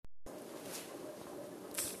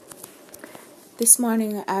This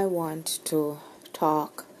morning I want to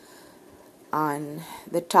talk on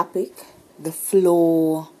the topic, the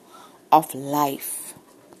flow of life.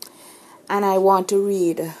 And I want to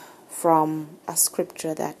read from a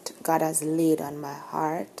scripture that God has laid on my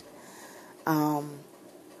heart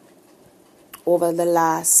over the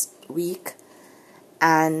last week,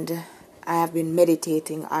 and I have been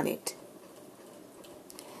meditating on it.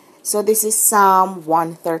 So this is Psalm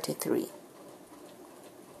 133.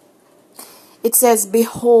 It says,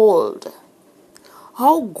 "Behold,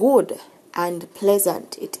 how good and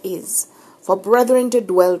pleasant it is for brethren to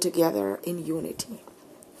dwell together in unity.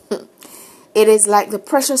 It is like the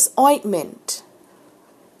precious ointment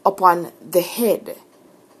upon the head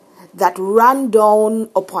that ran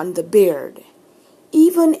down upon the beard,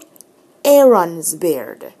 even Aaron's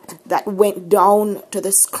beard that went down to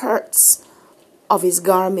the skirts of his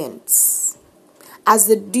garments, as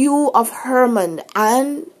the dew of Hermon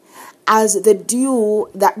and as the dew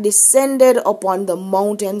that descended upon the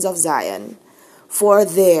mountains of Zion. For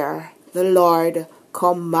there the Lord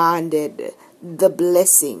commanded the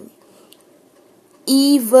blessing,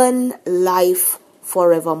 even life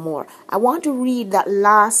forevermore." I want to read that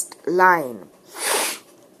last line.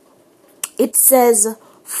 It says,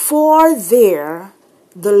 "For there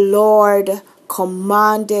the Lord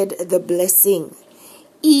commanded the blessing,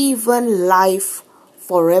 even life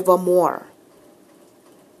forevermore."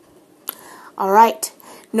 All right.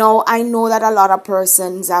 Now, I know that a lot of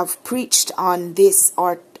persons have preached on this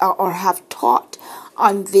or have taught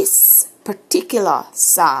on this particular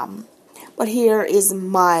psalm. But here is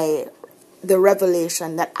the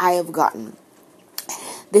revelation that I have gotten.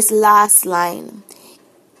 This last line,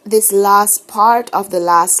 this last part of the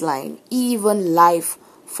last line, even life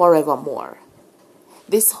forevermore.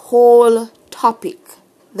 This whole topic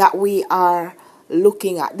that we are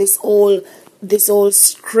looking at, this whole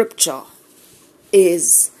scripture,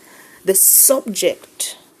 is the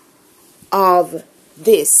subject of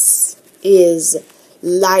this is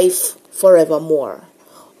life forevermore,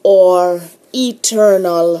 or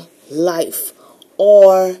eternal life,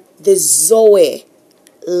 or the Zoe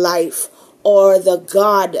life, or the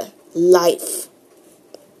God life.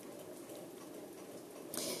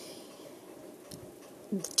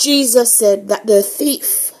 Jesus said that the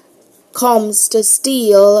thief comes to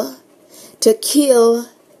steal, to kill,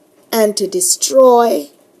 and to destroy,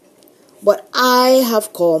 but I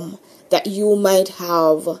have come that you might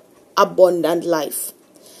have abundant life.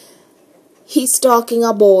 He's talking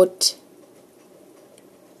about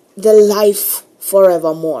the life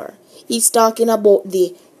forevermore. He's talking about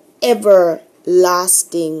the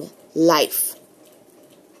everlasting life.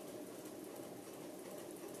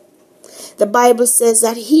 The Bible says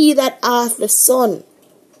that he that hath the Son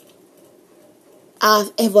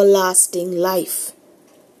hath everlasting life.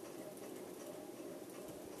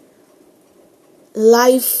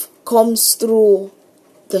 Life comes through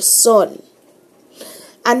the Son.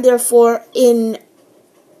 And therefore in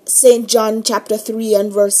St. John chapter 3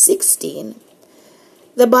 and verse 16,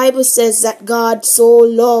 the Bible says that God so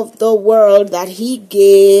loved the world that he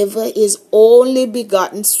gave his only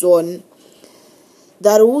begotten Son,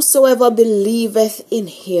 that whosoever believeth in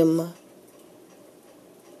him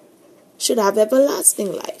should have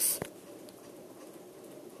everlasting life.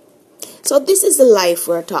 So this is the life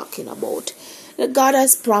we're talking about. God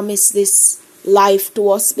has promised this life to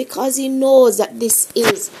us because he knows that this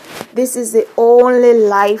is the only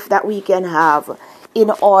life that we can have in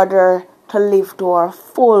order to live to our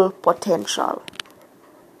full potential.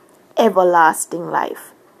 Everlasting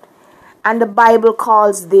life. And the Bible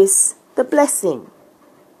calls this the blessing.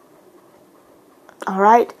 All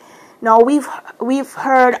right. Now we've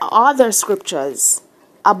heard other scriptures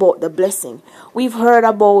about the blessing. We've heard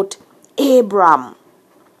about Abraham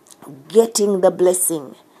getting the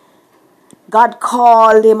blessing. God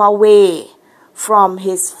called him away from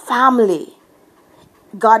his family.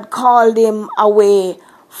 God called him away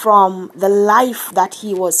from the life that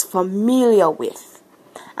he was familiar with.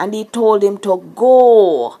 And he told him to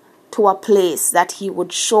go to a place that he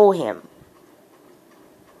would show him.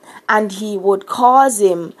 And he would cause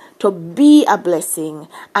him to be a blessing.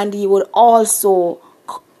 And he would also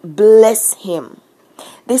bless him.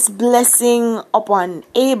 This blessing upon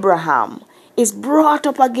Abraham is brought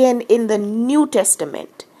up again in the New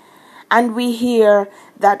Testament. And we hear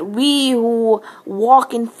that we who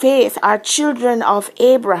walk in faith are children of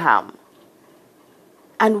Abraham.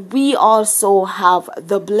 And we also have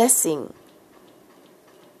the blessing.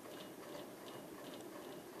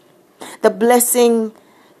 The blessing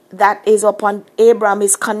that is upon Abraham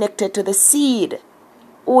is connected to the seed,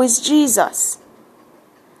 who is Jesus.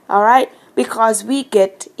 All right? because we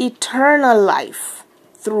get eternal life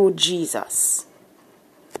through Jesus.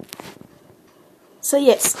 So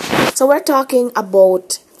yes, so we're talking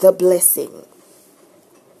about the blessing.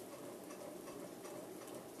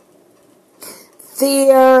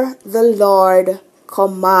 There the Lord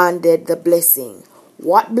commanded the blessing.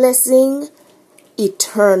 What blessing?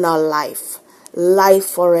 Eternal life, life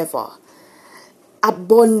forever,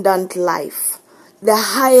 abundant life, the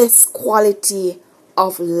highest quality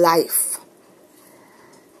of life,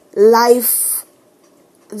 life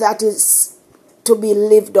that is to be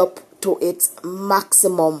lived up to its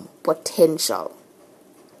maximum potential.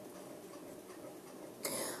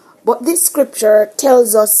 But this scripture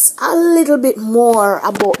tells us a little bit more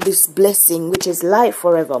about this blessing, which is life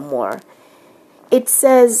forevermore. It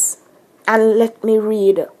says, and let me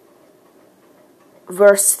read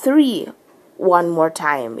verse 3 one more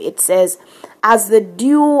time. It says, as the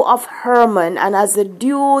dew of Hermon, and as the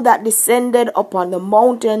dew that descended upon the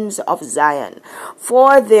mountains of Zion,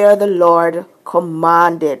 for there the Lord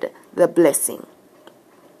commanded the blessing.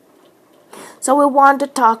 So we want to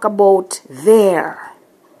talk about there,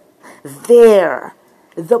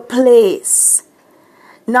 the place,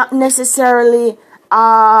 not necessarily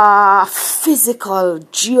a physical,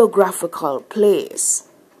 geographical place,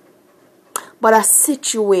 but a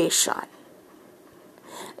situation.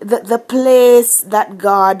 The place that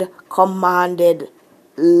God commanded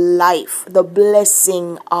life, the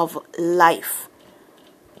blessing of life.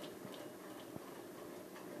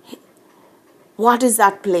 What is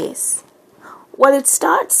that place? Well, it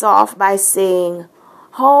starts off by saying,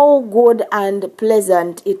 how good and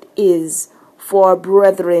pleasant it is for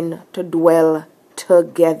brethren to dwell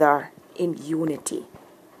together in unity.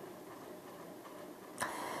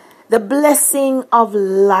 The blessing of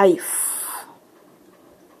life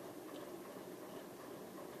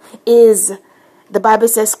is, the Bible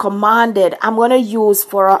says, commanded. I'm going to use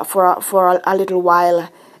for a little while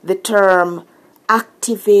the term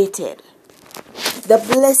activated. The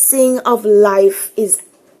blessing of life is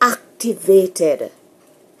activated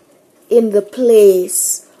in the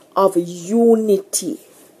place of unity.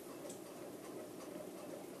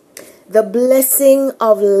 The blessing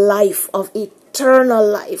of life, of eternal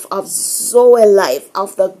life, of Zoe life,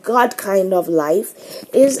 of the God kind of life,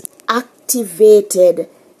 is activated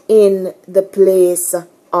in the place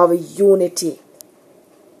of unity.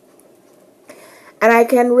 And I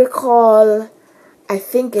can recall, I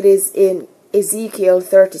think it is in Ezekiel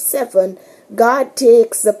 37, God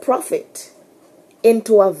takes the prophet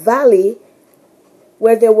into a valley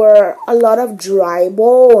where there were a lot of dry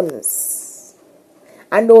bones.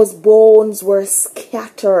 And those bones were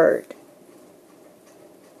scattered.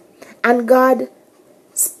 And God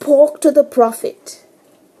spoke to the prophet.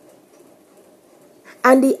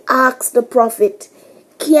 And he asked the prophet,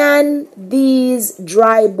 can these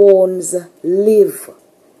dry bones live?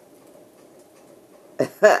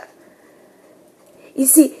 You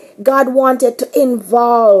see, God wanted to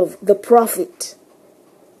involve the prophet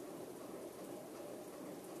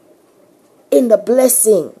in the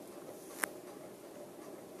blessing.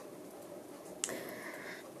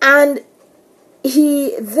 And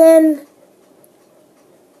he then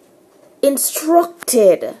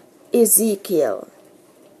instructed Ezekiel.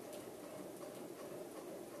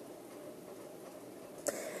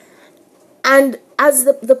 And as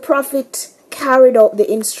the prophet carried out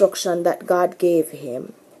the instruction that God gave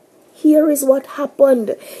him, here is what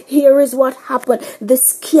happened. Here is what happened. The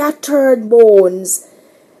scattered bones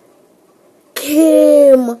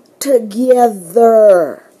came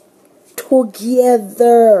together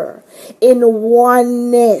in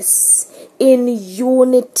oneness, in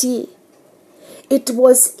unity. It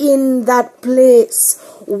was in that place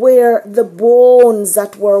where the bones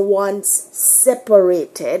that were once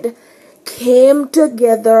separated came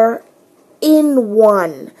together in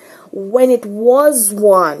one. When it was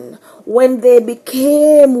one, when they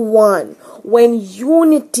became one, when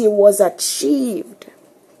unity was achieved,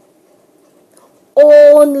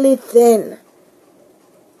 only then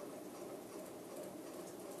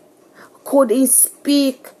could he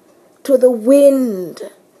speak to the wind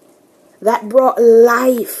that brought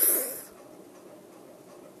life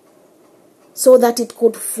so that it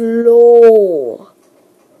could flow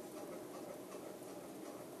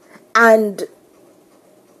and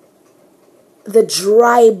the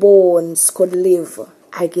dry bones could live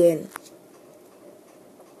again.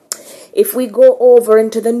 If we go over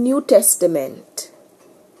into the New Testament,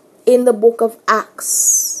 in the book of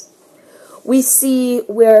Acts, we see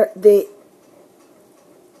where the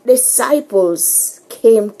disciples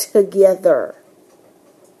came together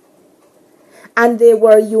and they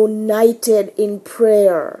were united in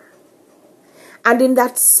prayer And in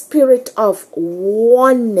that spirit of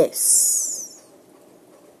oneness,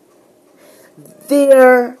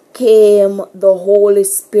 there came the Holy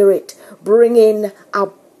Spirit, bringing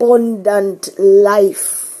abundant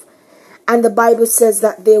life. And the Bible says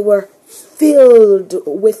that they were filled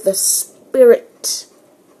with the Spirit.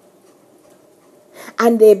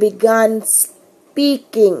 And they began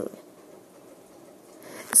speaking.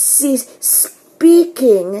 See,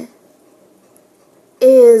 speaking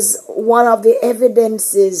is one of the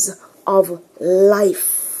evidences of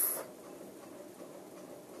life.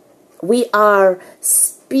 We are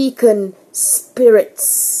speaking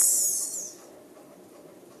spirits.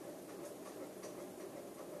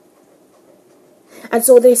 And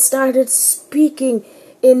so they started speaking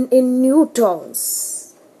in new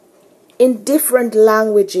tongues, in different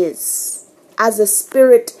languages, as the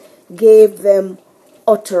Spirit gave them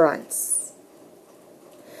utterance.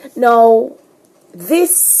 Now,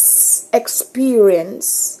 this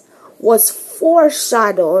experience was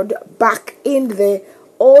foreshadowed back in the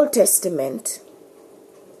Old Testament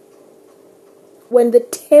when the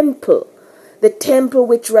temple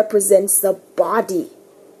which represents the body,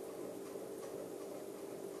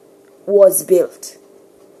 was built.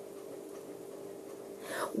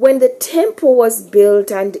 When the temple was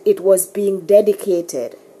built and it was being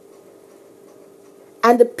dedicated,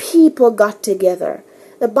 and the people got together,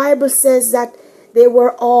 the Bible says that they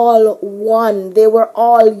were all one. They were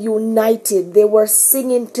all united. They were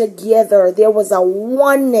singing together. There was a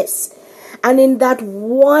oneness. And in that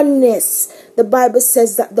oneness, the Bible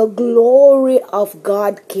says that the glory of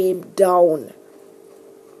God came down.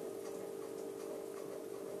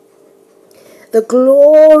 The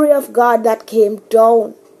glory of God that came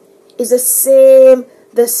down is the same,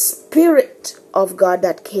 the Spirit of God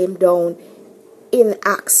that came down in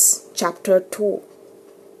Acts chapter 2.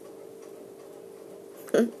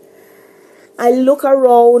 I look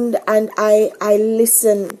around and I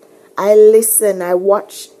listen, I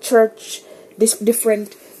watch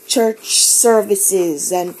different church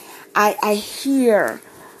services, and I hear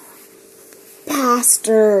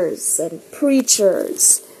pastors and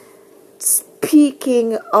preachers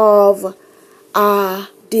speaking of a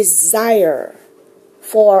desire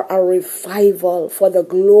for a revival, for the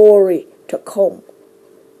glory to come.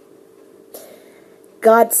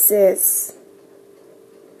 God says,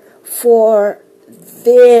 for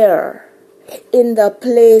there, in the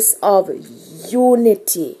place of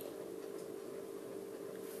unity,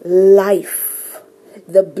 life,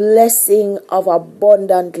 the blessing of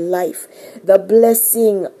abundant life, the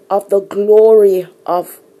blessing of the glory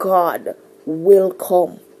of God will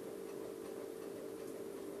come.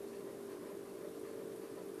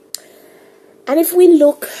 And if we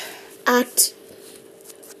look at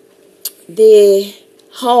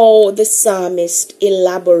how the psalmist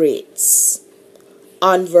elaborates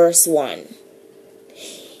on verse 1,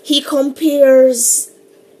 he compares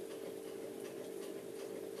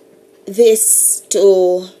this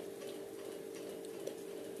to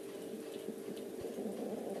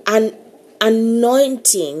an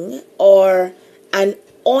anointing or an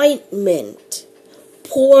ointment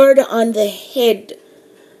poured on the head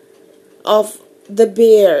of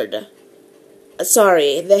the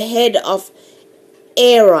head of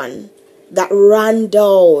Aaron that ran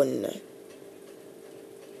down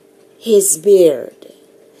his beard,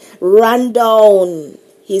 ran down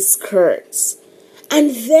his skirts.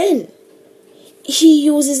 And then he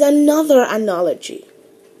uses another analogy.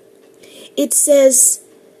 It says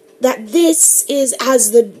that this is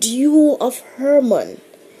as the dew of Hermon,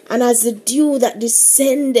 and as the dew that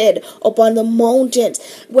descended upon the mountains.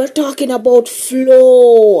 We're talking about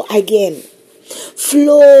flow again.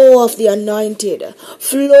 Flow of the anointed,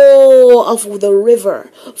 flow of the river,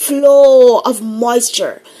 flow of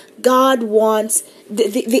moisture. God wants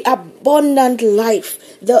the abundant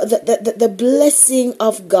life. The blessing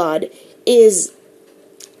of God is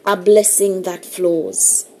a blessing that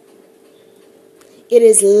flows. It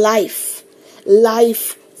is life.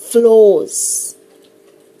 Life flows.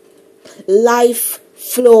 Life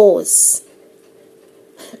flows.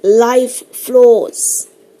 Life flows.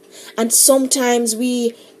 And sometimes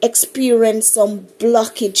we experience some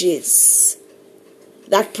blockages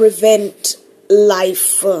that prevent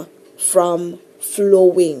life from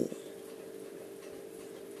flowing.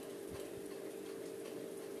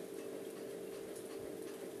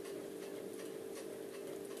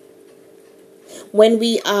 When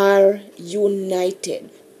we are united,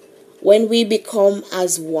 when we become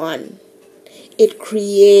as one, it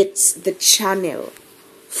creates the channel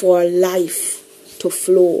for life to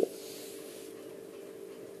flow.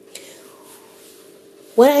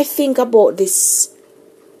 When I think about this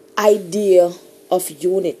idea of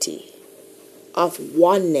unity, of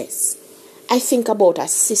oneness, I think about a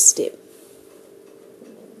system.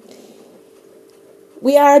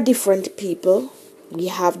 We are different people. We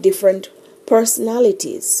have different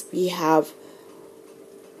personalities. We have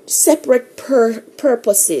separate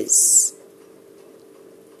purposes.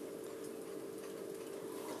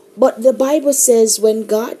 But the Bible says when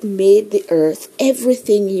God made the earth,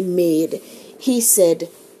 everything He made, He said,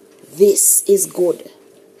 this is good.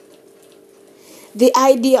 The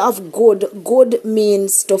idea of good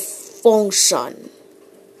means to function.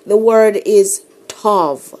 The word is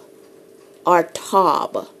tov or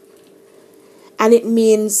tab, and it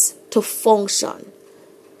means to function.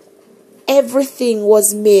 Everything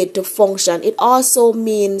was made to function. It also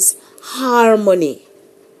means harmony.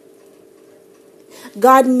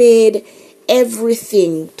 God made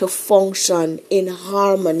everything to function in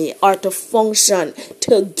harmony or to function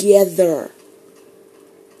together.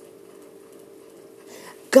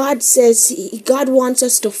 God says God wants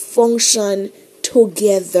us to function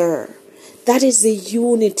together. That is the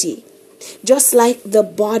unity. Just like the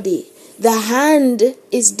body, the hand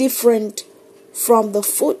is different from the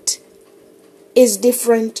foot, is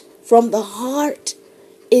different from the heart,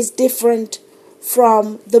 is different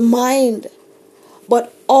from the mind.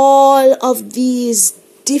 But all of these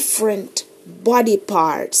different body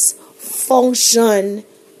parts function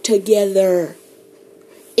together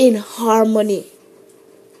in harmony.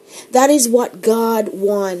 That is what God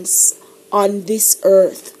wants on this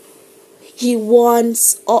earth. He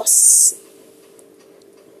wants us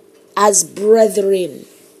as brethren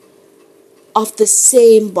of the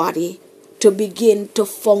same body to begin to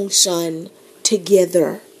function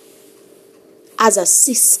together as a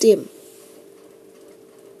system.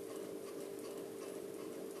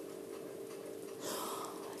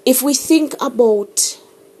 If we think about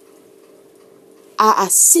a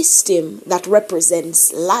system that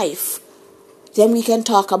represents life, then we can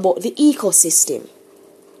talk about the ecosystem.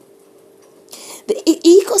 The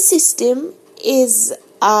ecosystem is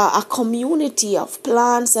a community of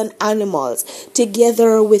plants and animals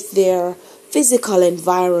together with their physical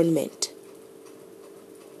environment.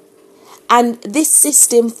 And this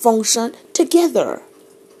system functions together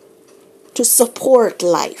to support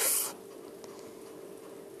life.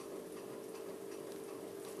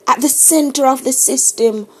 At the center of the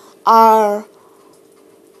system are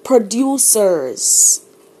producers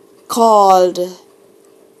called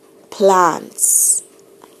plants.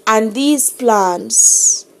 And these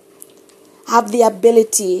plants have the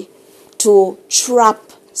ability to trap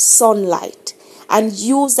sunlight and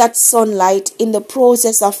use that sunlight in the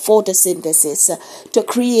process of photosynthesis to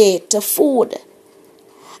create food.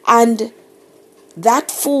 And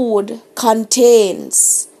that food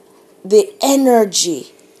contains the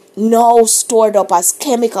energy now stored up as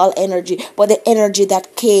chemical energy, but the energy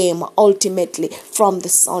that came ultimately from the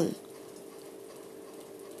sun.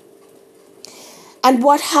 And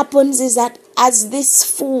what happens is that as this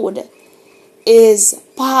food is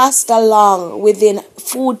passed along within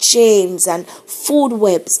food chains and food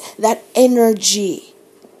webs, that energy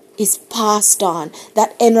is passed on.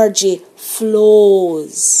 That energy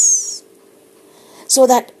flows. So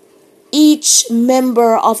that each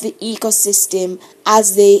member of the ecosystem,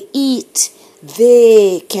 as they eat,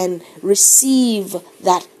 they can receive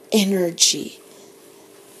that energy.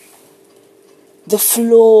 The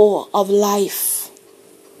flow of life.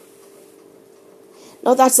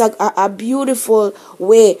 Now that's a beautiful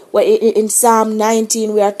way. Where in Psalm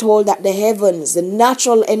 19 we are told that the heavens, the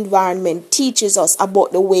natural environment, teaches us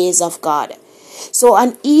about the ways of God. So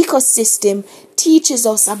an ecosystem teaches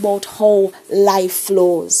us about how life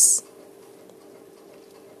flows.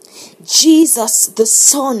 Jesus, the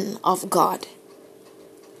Son of God,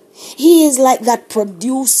 He is like that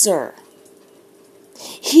producer.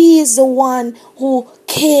 He is the one who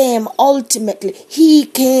came ultimately. He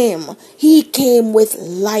came with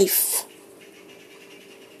life.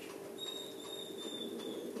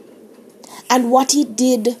 And what He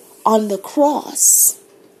did on the cross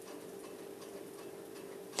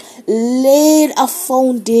laid a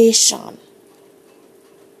foundation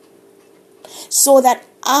so that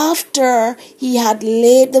after He had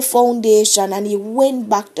laid the foundation and He went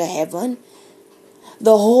back to heaven,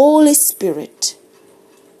 the Holy Spirit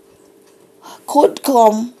could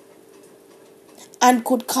come and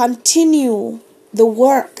could continue the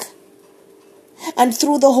work. And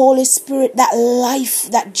through the Holy Spirit, that life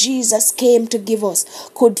that Jesus came to give us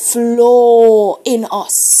could flow in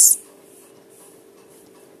us.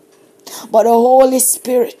 But the Holy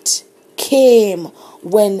Spirit came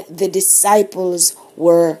when the disciples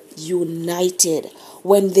were united,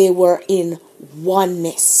 when they were in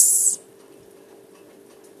oneness.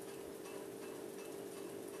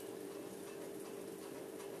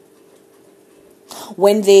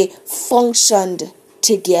 when they functioned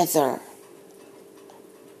together.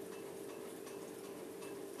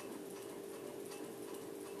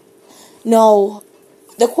 Now,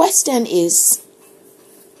 the question is,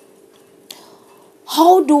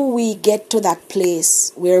 how do we get to that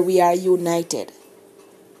place where we are united?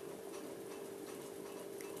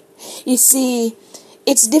 You see,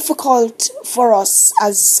 it's difficult for us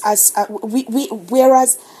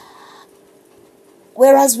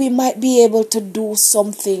whereas we might be able to do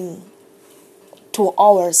something to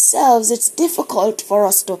ourselves, it's difficult for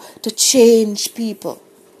us to change people.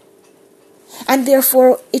 And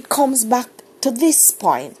therefore, it comes back to this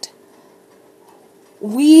point.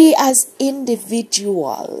 We as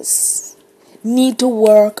individuals need to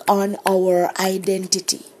work on our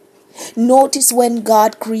identity. Notice when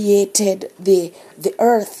God created the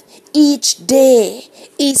earth, each day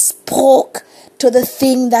He spoke to the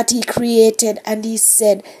thing that He created and He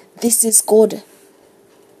said, "This is good."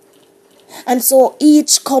 And so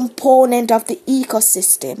each component of the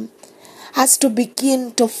ecosystem has to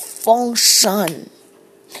begin to function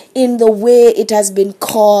in the way it has been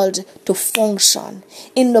called to function,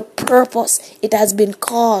 in the purpose it has been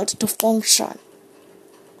called to function.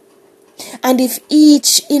 And if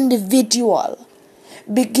each individual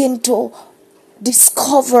begin to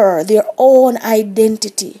discover their own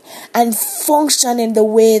identity and function in the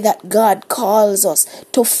way that God calls us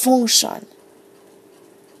to function,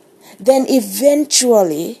 then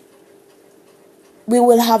eventually we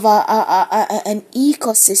will have an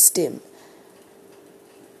ecosystem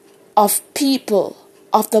of people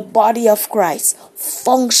of the body of Christ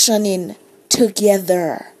functioning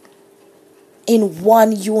together in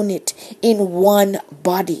one unit, in one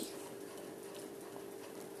body.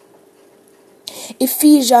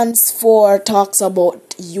 Ephesians 4 talks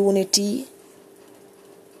about unity.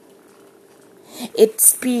 It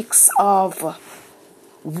speaks of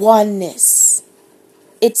oneness.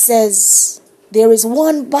 It says there is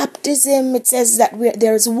one baptism. It says that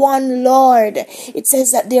there is one Lord. It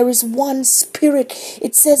says that there is one Spirit.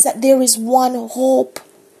 It says that there is one hope.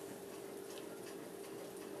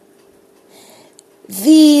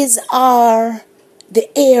 These are the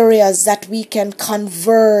areas that we can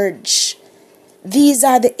converge. These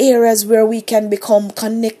are the areas where we can become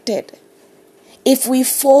connected. If we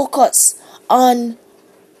focus on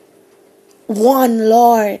one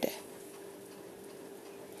Lord,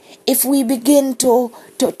 if we begin to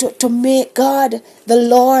make God the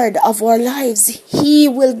Lord of our lives, He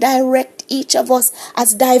will direct each of us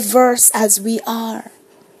as diverse as we are.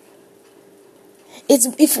 It's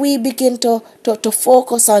if we begin to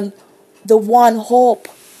focus on the one hope,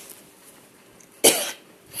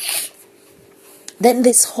 then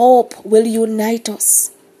this hope will unite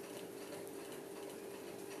us.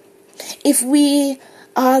 If we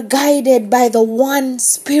are guided by the one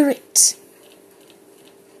Spirit,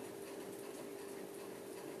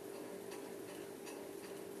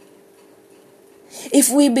 if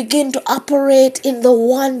we begin to operate in the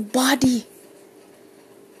one body,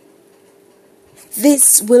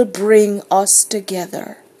 this will bring us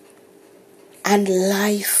together, and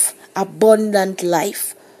life, abundant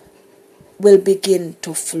life, will begin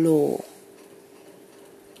to flow.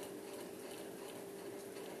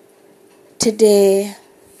 Today,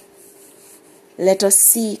 let us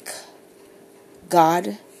seek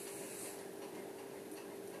God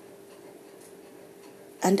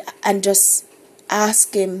and just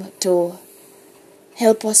ask Him to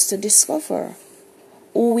help us to discover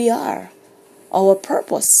who we are, our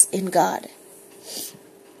purpose in God.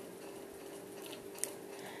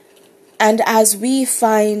 And as we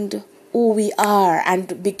find who we are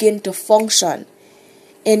and begin to function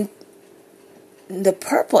in the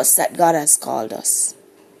purpose that God has called us,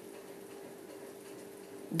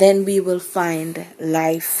 then we will find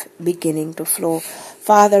life beginning to flow.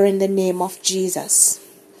 Father, in the name of Jesus,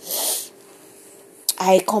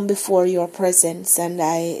 I come before your presence and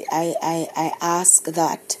I ask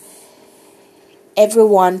that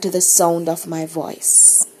everyone to the sound of my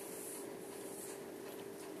voice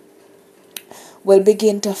will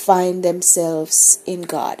begin to find themselves in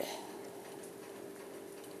God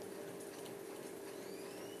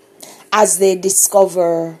as they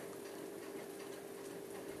discover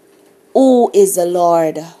who is the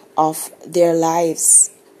Lord of their lives.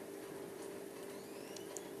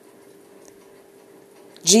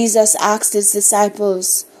 Jesus asked His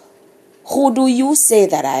disciples, "Who do you say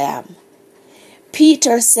that I am?"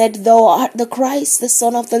 Peter said, "Thou art the Christ, the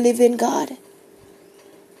Son of the living God."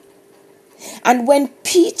 And when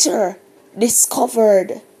Peter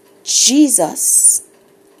discovered Jesus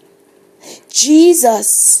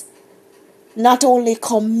not only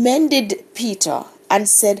commended Peter and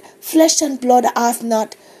said, "Flesh and blood hath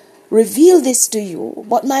not revealed this to you,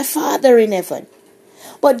 but my Father in heaven."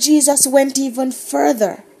 But Jesus went even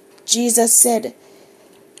further. Jesus said,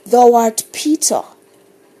 "Thou art Peter,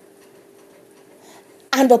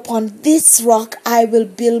 and upon this rock I will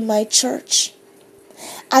build my church."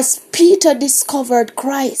 As Peter discovered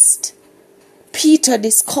Christ, Peter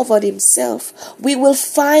discovered himself. We will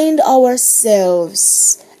find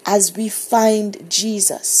ourselves as we find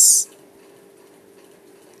Jesus.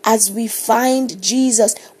 As we find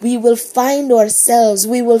Jesus, we will find ourselves.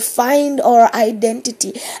 We will find our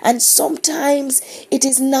identity. And sometimes it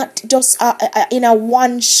is not just in a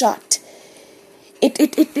one shot.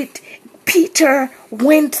 Peter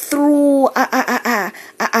went through a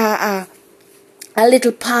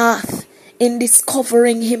little path in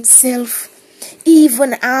discovering himself.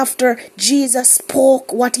 Even after Jesus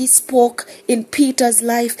spoke what he spoke in Peter's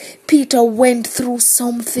life, Peter went through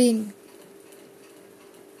something.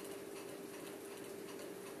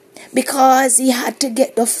 Because he had to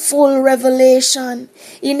get the full revelation.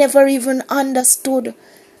 He never even understood.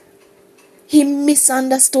 He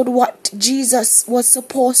misunderstood what Jesus was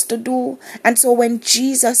supposed to do. And so when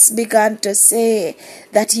Jesus began to say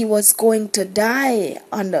that he was going to die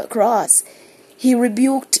on the cross,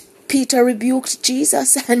 Peter rebuked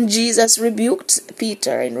Jesus, and Jesus rebuked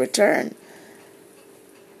Peter in return.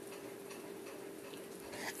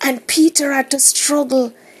 And Peter had to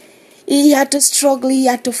struggle. He had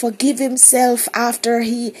to forgive himself after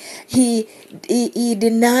he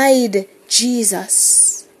denied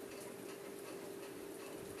Jesus.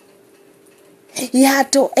 He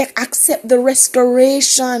had to accept the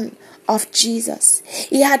restoration of Jesus.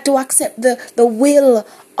 He had to accept the will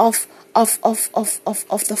of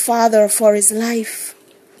the Father for his life.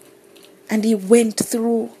 And he went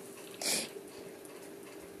through.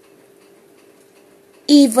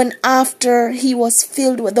 Even after he was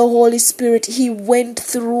filled with the Holy Spirit, he went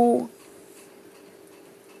through.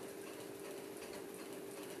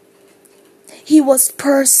 He was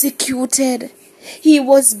persecuted. He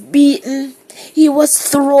was beaten. He was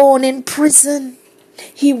thrown in prison.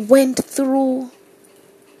 He went through.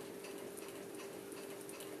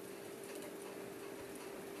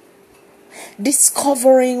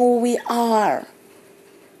 Discovering who we are.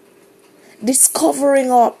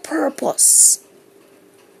 Discovering our purpose.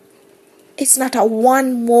 It's not a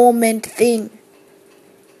one moment thing.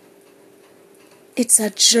 It's a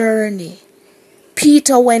journey.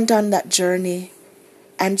 Peter went on that journey,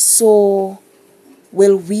 and so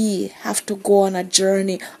will we have to go on a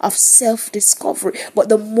journey of self-discovery. But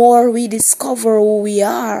the more we discover who we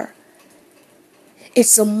are,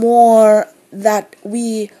 it's the more that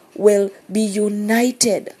we will be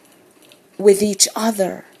united with each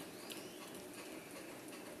other.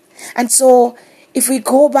 And so, if we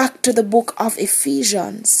go back to the book of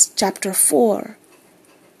Ephesians, chapter 4,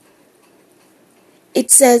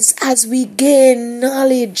 it says, as we gain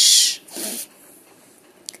knowledge,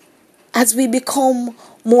 as we become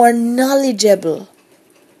more knowledgeable,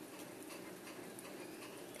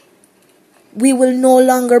 we will no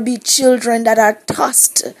longer be children that are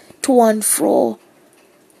tossed to and fro.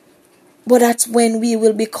 But that's when we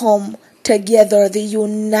will become together the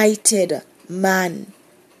united man.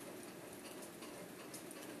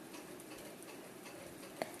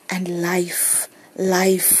 And life,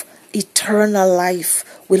 eternal life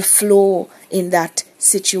will flow in that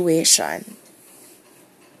situation.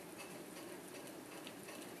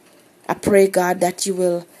 I pray, God, that you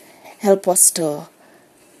will help us to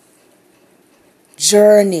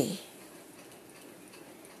journey.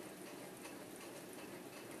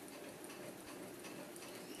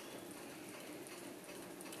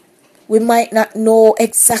 We might not know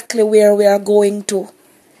exactly where we are going to.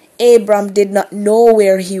 Abram did not know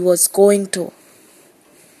where he was going to.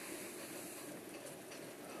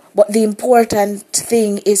 But the important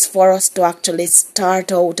thing is for us to actually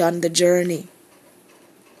start out on the journey.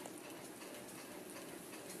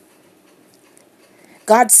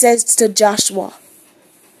 God says to Joshua,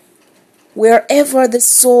 wherever the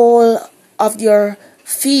sole of your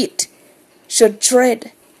feet should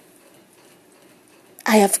tread,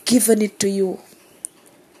 I have given it to you.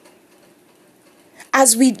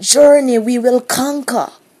 As we journey, we will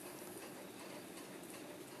conquer.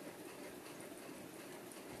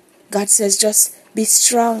 God says, just be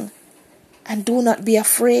strong and do not be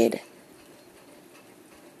afraid.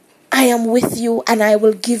 I am with you and I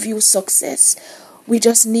will give you success. We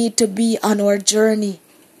just need to be on our journey.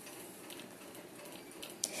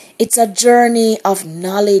 It's a journey of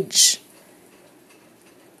knowledge.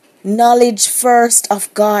 Knowledge first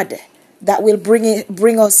of God that will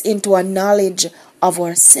bring us into a knowledge of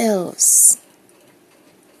ourselves.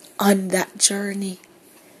 on that journey.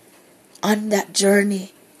 On that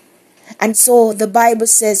journey. And so the Bible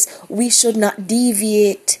says we should not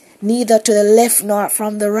deviate neither to the left nor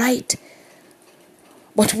from the right,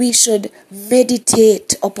 but we should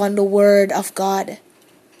meditate upon the Word of God.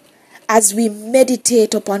 As we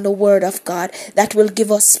meditate upon the Word of God, that will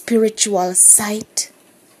give us spiritual sight,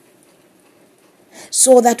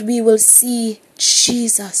 so that we will see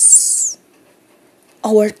Jesus,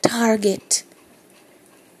 our target.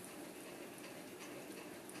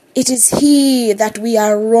 It is He that we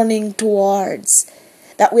are running towards,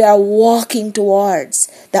 that we are walking towards,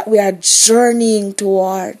 that we are journeying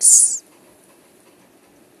towards.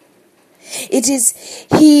 It is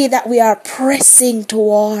He that we are pressing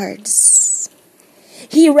towards.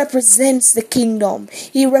 He represents the kingdom.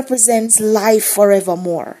 He represents life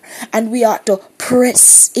forevermore. And we ought to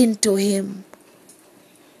press into Him.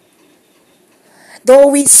 Though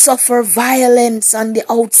we suffer violence on the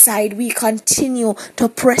outside, we continue to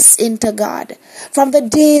press into God. From the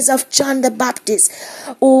days of John the Baptist,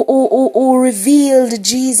 who revealed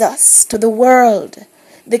Jesus to the world,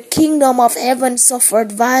 the kingdom of heaven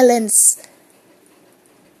suffered violence.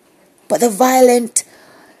 But the violent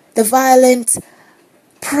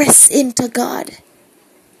press into God.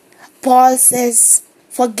 Paul says,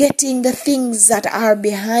 forgetting the things that are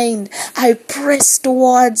behind, I press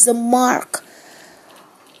towards the mark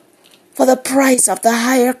for the price of the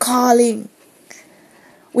higher calling.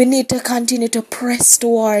 We need to continue to press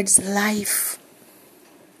towards life.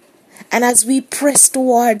 And as we press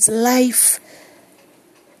towards life,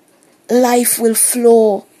 life will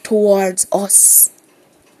flow towards us.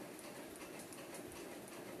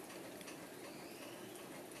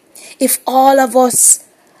 If all of us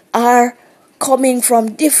are coming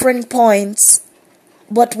from different points,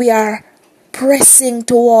 but we are pressing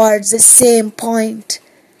towards the same point,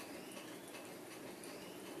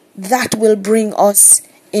 that will bring us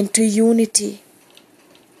into unity.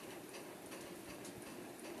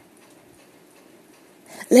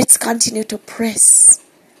 Let's continue to press.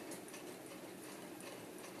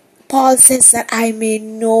 Paul says that I may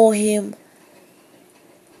know Him.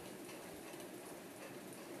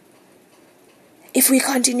 If we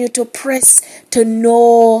continue to press to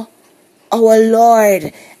know our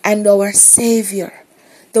Lord and our Savior,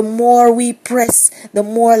 the more we press, the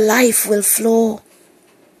more life will flow.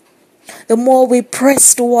 The more we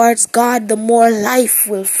press towards God, the more life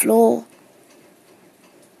will flow.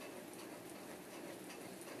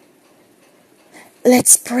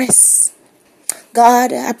 Let's press.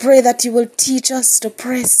 God, I pray that You will teach us to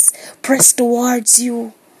press. Press towards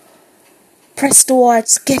You. Press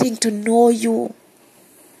towards getting to know You.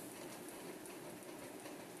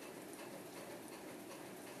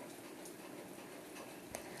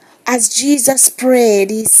 As Jesus prayed,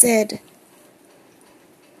 He said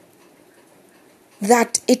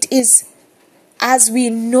that it is as we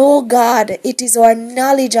know God, it is our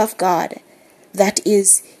knowledge of God that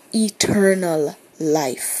is eternal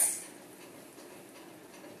life.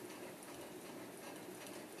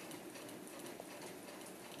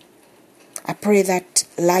 I pray that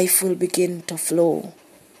life will begin to flow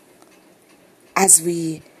as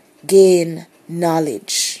we gain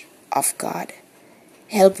knowledge of God.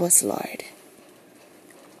 Help us, Lord.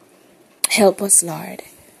 Help us, Lord.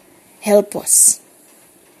 Help us.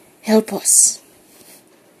 Help us.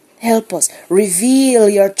 Help us. Reveal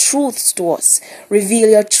Your truths to us. Reveal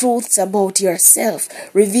Your truths about Yourself.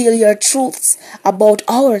 Reveal Your truths about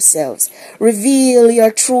ourselves. Reveal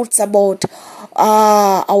Your truths about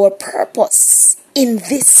our purpose in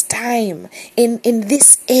this time, in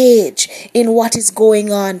this age, in what is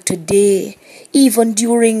going on today. Even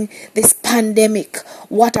during this pandemic,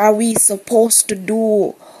 what are we supposed to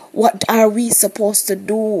do? What are we supposed to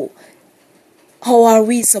do? How are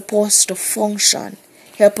we supposed to function?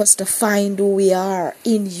 Help us to find who we are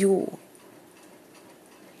in You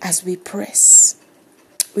as we press.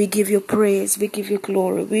 We give You praise, we give You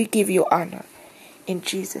glory, we give You honor. In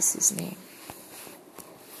Jesus' name.